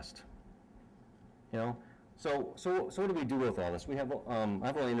migrate west. So what do we do with all this? We have,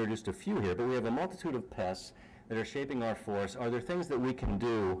 I've only introduced a few here, but we have a multitude of pests that are shaping our forests. Are there things that we can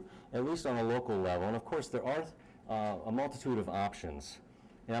do, at least on a local level? And of course, there are a multitude of options.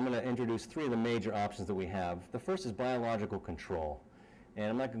 And I'm going to introduce 3 of the major options that we have. The first is biological control. And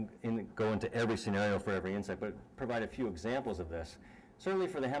I'm not going to go into every scenario for every insect, but provide a few examples of this. Certainly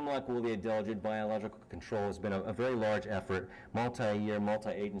for the hemlock woolly adelgid, biological control has been a very large effort, multi-year,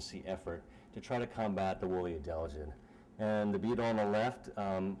 multi-agency effort to try to combat the woolly adelgid. And the beetle on the left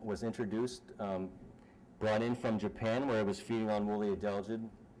was introduced, brought in from Japan, where it was feeding on woolly adelgid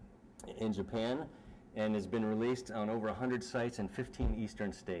in Japan, and has been released on over 100 sites in 15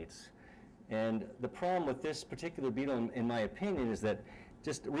 eastern states. And the problem with this particular beetle, in my opinion, is that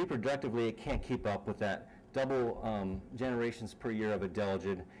just reproductively it can't keep up with that double generations per year of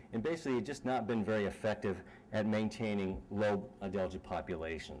adelgid, and basically it's just not been very effective at maintaining low adelgid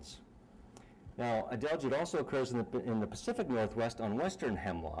populations. Now, adelgid also occurs in the Pacific Northwest on western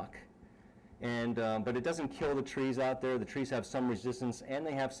hemlock, and but it doesn't kill the trees out there. The trees have some resistance, and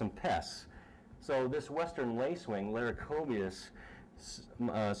they have some pests. So this western lacewing, Laricobius,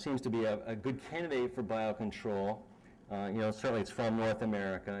 seems to be a good candidate for biocontrol. Certainly it's from North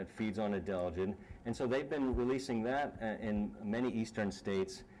America. It feeds on adelgid. And so they've been releasing that in many eastern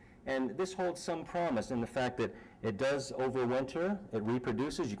states. And this holds some promise in the fact that it does overwinter, it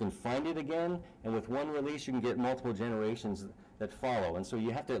reproduces, you can find it again, and with one release you can get multiple generations that follow. And so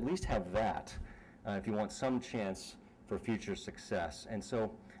you have to at least have that if you want some chance for future success. And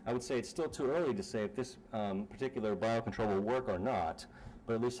so I would say it's still too early to say if this particular biocontrol will work or not,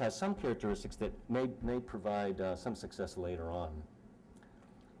 but at least has some characteristics that may provide some success later on.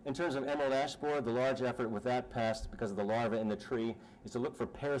 In terms of emerald ash borer, the large effort with that pest, because of the larva in the tree, is to look for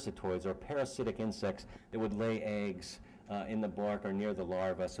parasitoids or parasitic insects that would lay eggs in the bark or near the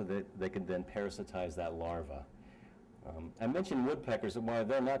larva so that they could then parasitize that larva. I mentioned woodpeckers, and while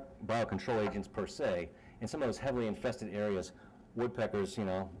they're not biocontrol agents per se, in some of those heavily infested areas, woodpeckers,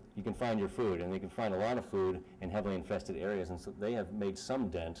 you can find your food, and they can find a lot of food in heavily infested areas, and so they have made some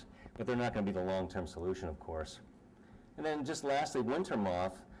dent, but they're not going to be the long-term solution, of course. And then just lastly, winter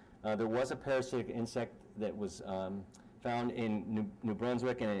moth. There was a parasitic insect that was found in New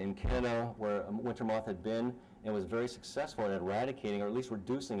Brunswick and in Canada where a winter moth had been, and was very successful at eradicating, or at least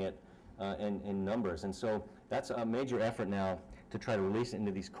reducing it in numbers. And so that's a major effort now to try to release it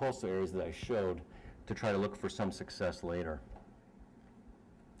into these coastal areas that I showed to try to look for some success later.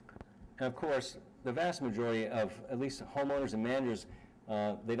 And of course, the vast majority of at least homeowners and managers,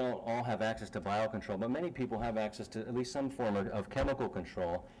 they don't all have access to biocontrol, but many people have access to at least some form of chemical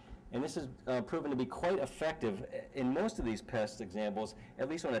control. And this has proven to be quite effective in most of these pest examples, at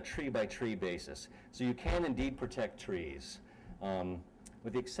least on a tree-by-tree basis. So you can indeed protect trees.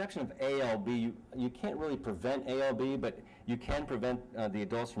 With the exception of ALB, you can't really prevent ALB, but you can prevent the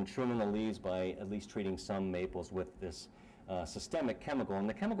adults from chewing on the leaves by at least treating some maples with this systemic chemical. And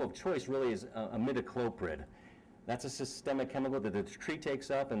the chemical of choice really is imidacloprid. That's a systemic chemical that the tree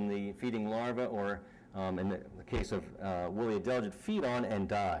takes up and the feeding larvae, or in the case of woolly adelgid, feed on and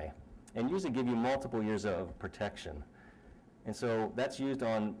die, and usually give you multiple years of protection. And so that's used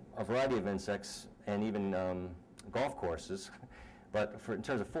on a variety of insects and even golf courses. But in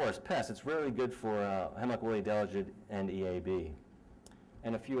terms of forest pests, it's really good for hemlock woolly adelgid and EAB.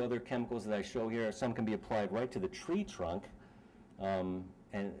 And a few other chemicals that I show here, some can be applied right to the tree trunk, and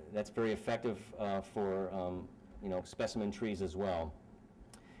that's very effective for specimen trees as well.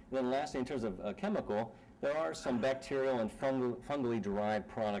 And then lastly, in terms of chemical, there are some bacterial and fungally derived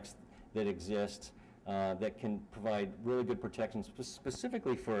products that exist that can provide really good protection,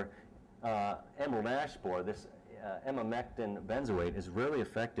 specifically for emerald ash borer. This emamectin benzoate is really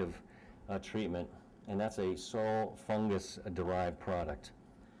effective treatment, and that's a sol fungus derived product.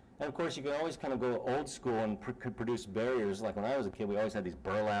 And of course, you can always kind of go old school and produce barriers. Like when I was a kid, we always had these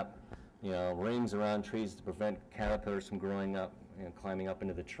burlap, rings around trees to prevent caterpillars from growing up and climbing up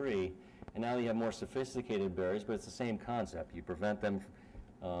into the tree. And now you have more sophisticated barriers, but it's the same concept. You prevent them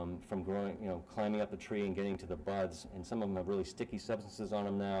from growing, climbing up the tree and getting to the buds. And some of them have really sticky substances on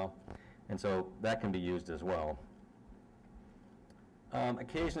them now, and so that can be used as well.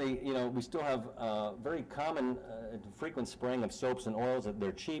 Occasionally, we still have very common, frequent spraying of soaps and oils.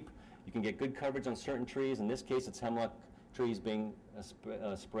 They're cheap. You can get good coverage on certain trees. In this case, it's hemlock trees being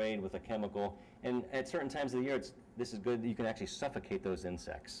sprayed with a chemical. And at certain times of the year, this is good. You can actually suffocate those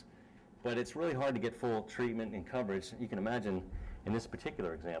insects. But it's really hard to get full treatment and coverage. You can imagine in this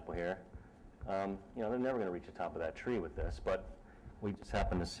particular example here, they're never going to reach the top of that tree with this, but we just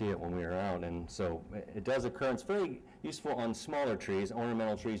happened to see it when we were out, and so it does occur. It's very useful on smaller trees,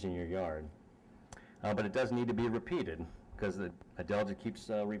 ornamental trees in your yard, but it does need to be repeated because the adelgid keeps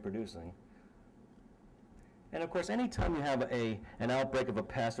reproducing. And of course, anytime you have an outbreak of a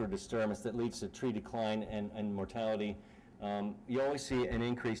pest or disturbance that leads to tree decline and mortality, you always see an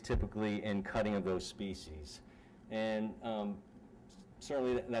increase typically in cutting of those species. And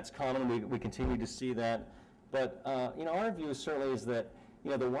certainly that's common. We continue to see that. But our view certainly is that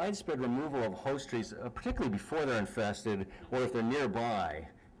the widespread removal of host trees, particularly before they're infested or if they're nearby,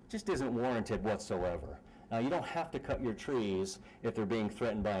 just isn't warranted whatsoever. You don't have to cut your trees if they're being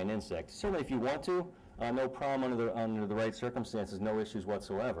threatened by an insect. Certainly, if you want to, no problem under the right circumstances, no issues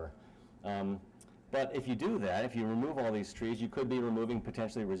whatsoever. But if you do that, if you remove all these trees, you could be removing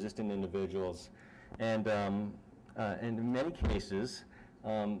potentially resistant individuals. And in many cases,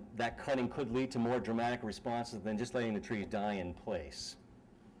 that cutting could lead to more dramatic responses than just letting the trees die in place.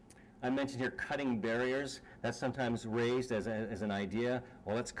 I mentioned here cutting barriers. That's sometimes raised as an idea.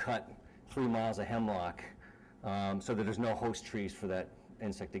 Well, let's cut 3 miles of hemlock so that there's no host trees for that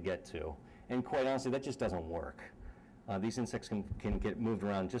insect to get to. And quite honestly, that just doesn't work. These insects can get moved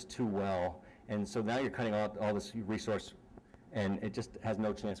around just too well. And so now you're cutting out all this resource, and it just has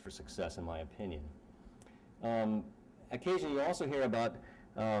no chance for success, in my opinion. Occasionally, you also hear about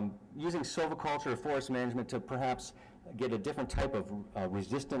using silviculture or forest management to perhaps get a different type of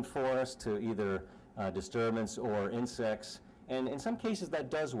resistant forest to either disturbance or insects. And in some cases,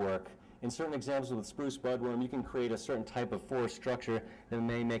 that does work. In certain examples with spruce budworm, you can create a certain type of forest structure that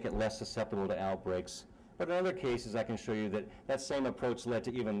may make it less susceptible to outbreaks. But in other cases, I can show you that that same approach led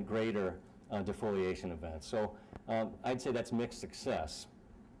to even greater defoliation events. So I'd say that's mixed success.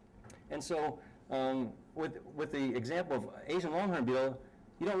 And so with the example of Asian longhorned beetle,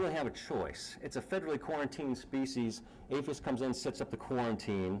 you don't really have a choice. It's a federally quarantined species. APHIS comes in, sets up the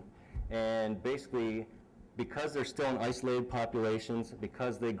quarantine, and basically, because they're still in isolated populations,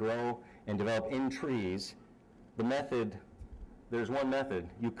 because they grow and develop in trees, there's one method: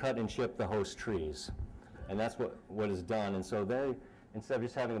 you cut and chip the host trees. And that's what is done. And so they, instead of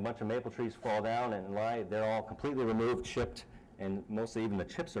just having a bunch of maple trees fall down and lie, they're all completely removed, chipped, and mostly even the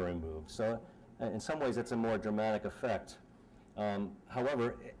chips are removed. So in some ways, it's a more dramatic effect.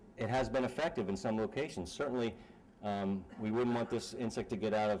 However, it has been effective in some locations. Certainly, we wouldn't want this insect to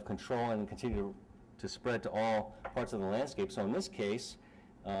get out of control and continue to spread to all parts of the landscape. So in this case,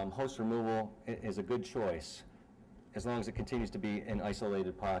 host removal is a good choice, as long as it continues to be in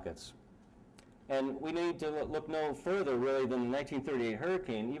isolated pockets. And we need to look no further, really, than the 1938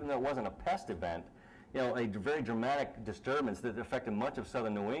 hurricane, even though it wasn't a pest event. You know, a very dramatic disturbance that affected much of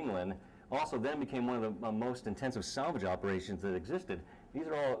southern New England also then became one of the most intensive salvage operations that existed. These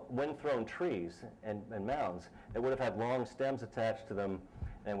are all wind-thrown trees and mounds that would have had long stems attached to them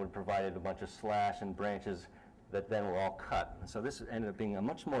and would have provided a bunch of slash and branches that then were all cut. So this ended up being a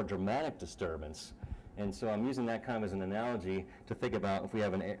much more dramatic disturbance. And so I'm using that kind of as an analogy to think about if we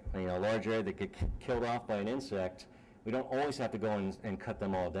have a large area that get killed off by an insect, we don't always have to go and cut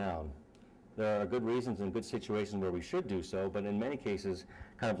them all down. There are good reasons and good situations where we should do so, but in many cases,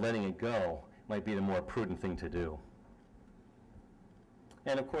 kind of letting it go might be the more prudent thing to do.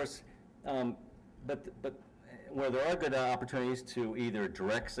 And of course, but where there are good opportunities to either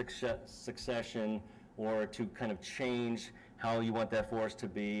direct succession or to kind of change how you want that forest to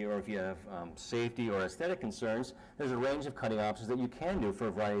be, or if you have safety or aesthetic concerns, there's a range of cutting options that you can do for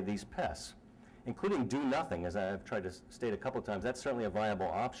a variety of these pests, including do nothing, as I've tried to state a couple of times. That's certainly a viable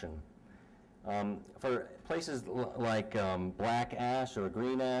option. For places like black ash or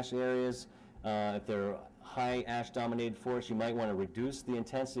green ash areas, if they're high ash-dominated forests, you might want to reduce the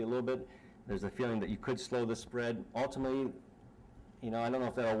intensity a little bit. There's a feeling that you could slow the spread. Ultimately, I don't know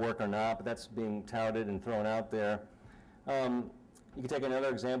if that'll work or not, but that's being touted and thrown out there. You can take another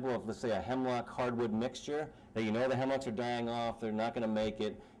example of, let's say, a hemlock hardwood mixture that the hemlocks are dying off, they're not going to make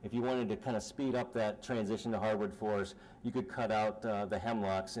it. If you wanted to kind of speed up that transition to hardwood forest, you could cut out the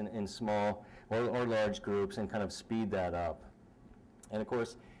hemlocks in small or large groups and kind of speed that up. And of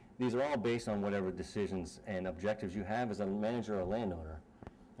course, these are all based on whatever decisions and objectives you have as a manager or landowner,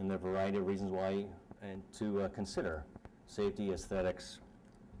 and there are a variety of reasons why and to consider: safety, aesthetics,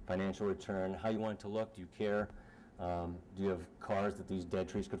 financial return, how you want it to look, do you care? Do you have cars that these dead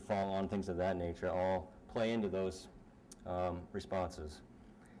trees could fall on, things of that nature, all play into those responses.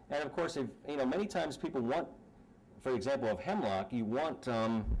 And of course, many times people want, for example, of hemlock, you want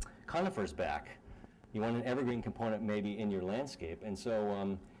conifers back. You want an evergreen component maybe in your landscape. And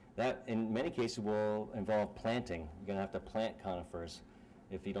so that, in many cases, will involve planting. You're going to have to plant conifers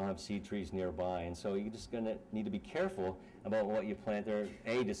if you don't have seed trees nearby. And so you're just going to need to be careful about what you plant there,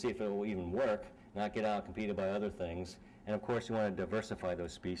 A, to see if it will even work, not get out-competed by other things. And of course, you want to diversify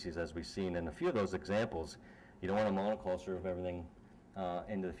those species, as we've seen in a few of those examples. You don't want a monoculture of everything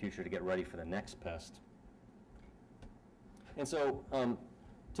into the future to get ready for the next pest. And so,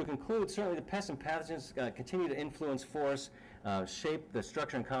 to conclude, certainly the pests and pathogens continue to influence forests, shape the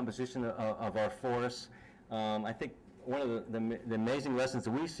structure and composition of our forests. I think one of the amazing lessons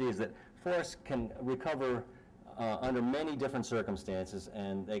that we see is that forests can recover under many different circumstances,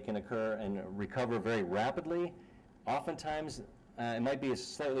 and they can occur and recover very rapidly. Oftentimes, it might be a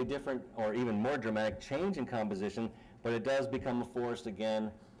slightly different or even more dramatic change in composition, but it does become a forest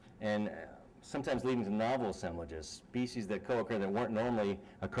again, and sometimes leading to novel assemblages, species that co-occur that weren't normally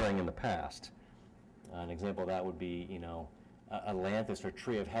occurring in the past. An example of that would be, a lanthus or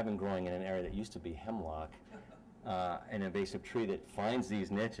tree of heaven growing in an area that used to be hemlock, an invasive tree that finds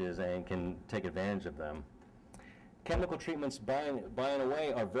these niches and can take advantage of them. Chemical treatments by and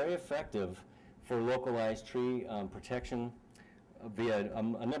away are very effective for localized tree protection via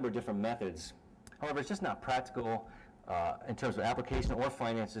a number of different methods. However, it's just not practical in terms of application or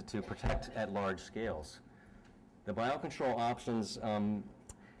finances to protect at large scales. The biocontrol options, in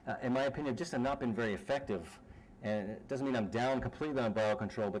my opinion, just have not been very effective. And it doesn't mean I'm down completely on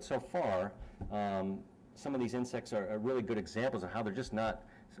biocontrol, but so far, some of these insects are really good examples of how they're just not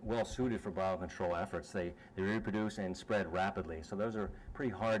well suited for biocontrol efforts. They reproduce and spread rapidly, so those are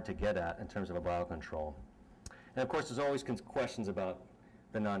pretty hard to get at in terms of a biocontrol. And of course, there's always questions about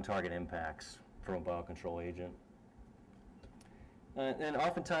the non-target impacts from a biocontrol agent. And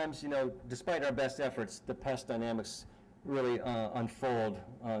oftentimes, despite our best efforts, the pest dynamics really unfold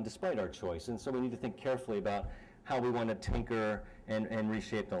despite our choice. And so we need to think carefully about how we want to tinker and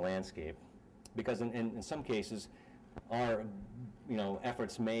reshape the landscape. Because in some cases, our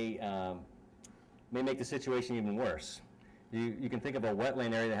efforts may make the situation even worse. You can think of a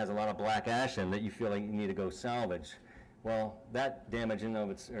wetland area that has a lot of black ash in that you feel like you need to go salvage. Well, that damage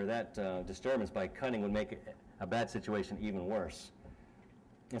that disturbance by cutting would make a bad situation even worse.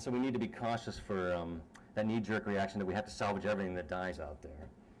 And so we need to be cautious for that knee-jerk reaction that we have to salvage everything that dies out there.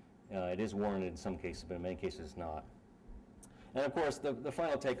 It is warranted in some cases, but in many cases it's not. And of course, the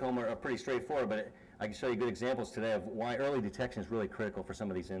final take-home are pretty straightforward, but I can show you good examples today of why early detection is really critical for some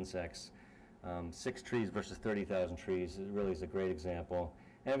of these insects. 6 trees versus 30,000 trees really is a great example.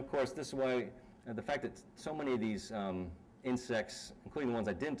 And of course, this is why the fact that so many of these insects, including the ones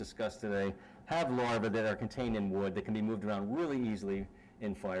I didn't discuss today, have larvae that are contained in wood that can be moved around really easily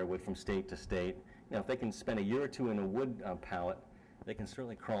in firewood from state to state. If they can spend a year or two in a wood pallet, they can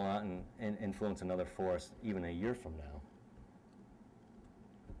certainly crawl out and influence another forest even a year from now.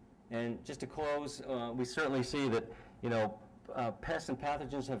 And just to close, we certainly see that, pests and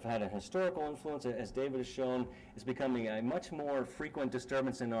pathogens have had a historical influence, as David has shown. It's becoming a much more frequent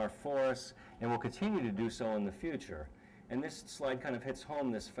disturbance in our forests and will continue to do so in the future. And this slide kind of hits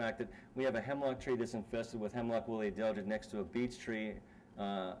home this fact that we have a hemlock tree that's infested with hemlock woolly adelgid next to a beech tree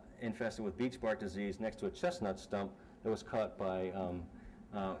infested with beech bark disease next to a chestnut stump that was caught by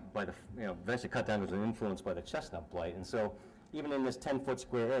eventually cut down as an influence by the chestnut blight. And so even in this 10-foot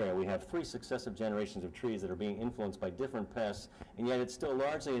square area, we have 3 successive generations of trees that are being influenced by different pests, and yet it's still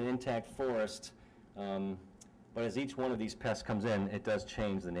largely an intact forest. But as each one of these pests comes in, it does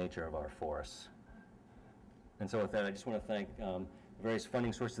change the nature of our forests. And so with that, I just want to thank the various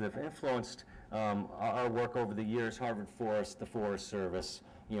funding sources that have influenced our work over the years: Harvard Forest, the Forest Service,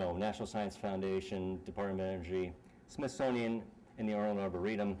 National Science Foundation, Department of Energy, Smithsonian, and the Arnold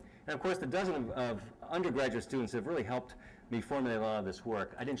Arboretum. And of course, the dozen of undergraduate students have really helped me formulate a lot of this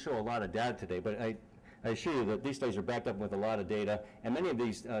work. I didn't show a lot of data today, but I assure you that these studies are backed up with a lot of data, and many of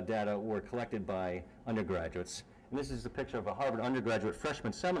these data were collected by undergraduates. And this is a picture of a Harvard undergraduate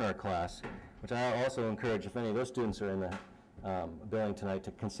freshman seminar class, which I also encourage, if any of those students are in the building tonight,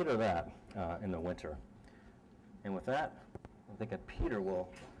 to consider that in the winter. And with that, I think that Peter will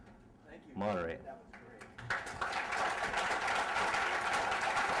moderate. That was great.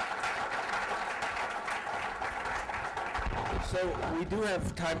 So we do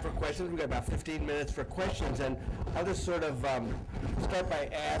have time for questions. We've got about 15 minutes for questions, and I'll just sort of start by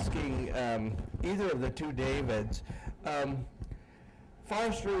asking either of the two Davids.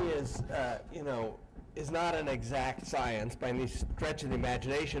 Forestry is, is not an exact science by any stretch of the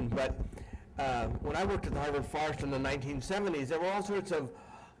imagination, but when I worked at the Harvard Forest in the 1970s, there were all sorts of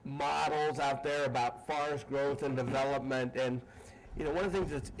models out there about forest growth and development, and one of the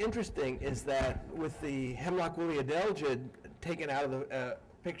things that's interesting is that with the hemlock woolly adelgid taken out of the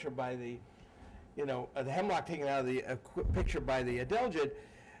picture by the hemlock taken out of the picture by the adelgid,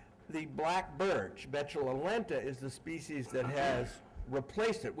 the black birch, Betula lenta, is the species that has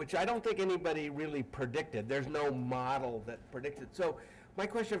replaced it, which I don't think anybody really predicted. There's no model that predicted. So my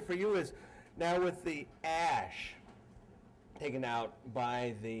question for you is, now with the ash taken out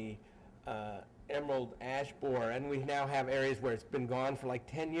by the emerald ash borer, and we now have areas where it's been gone for like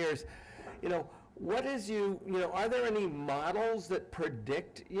 10 years, what is are there any models that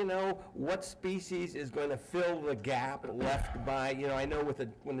predict, what species is going to fill the gap left by, I know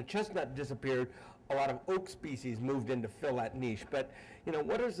when the chestnut disappeared, a lot of oak species moved in to fill that niche, but,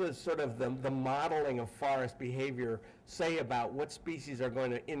 what does the sort of the modeling of forest behavior say about what species are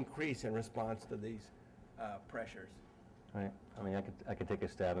going to increase in response to these pressures? Right. I mean, I could take a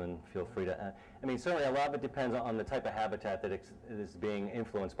stab and feel free to. I mean, certainly a lot of it depends on the type of habitat that is being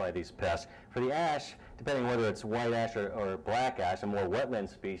influenced by these pests. For the ash, depending whether it's white ash or black ash, a more wetland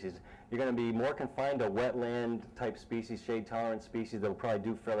species, you're going to be more confined to wetland type species, shade tolerant species that will probably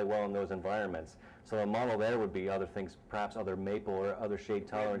do fairly well in those environments. So the model there would be other things, perhaps other maple or other shade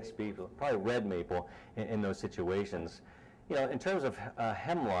tolerant species, probably red maple in those situations. You know, in terms of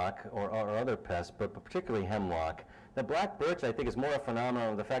hemlock or other pests, but particularly hemlock, the black birch, I think, is more a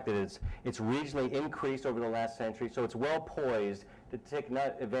phenomenon of the fact that it's regionally increased over the last century, so it's well poised to take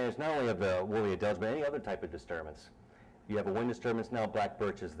advantage not only of the woolly adelgid, but any other type of disturbance. You have a wind disturbance now, black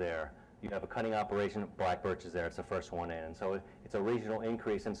birch is there. You have a cutting operation, black birch is there. It's the first one in, and so it's a regional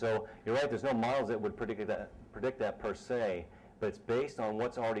increase. And so you're right. There's no models that would predict that per se, but it's based on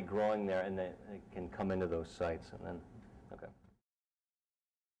what's already growing there, and that it can come into those sites. And then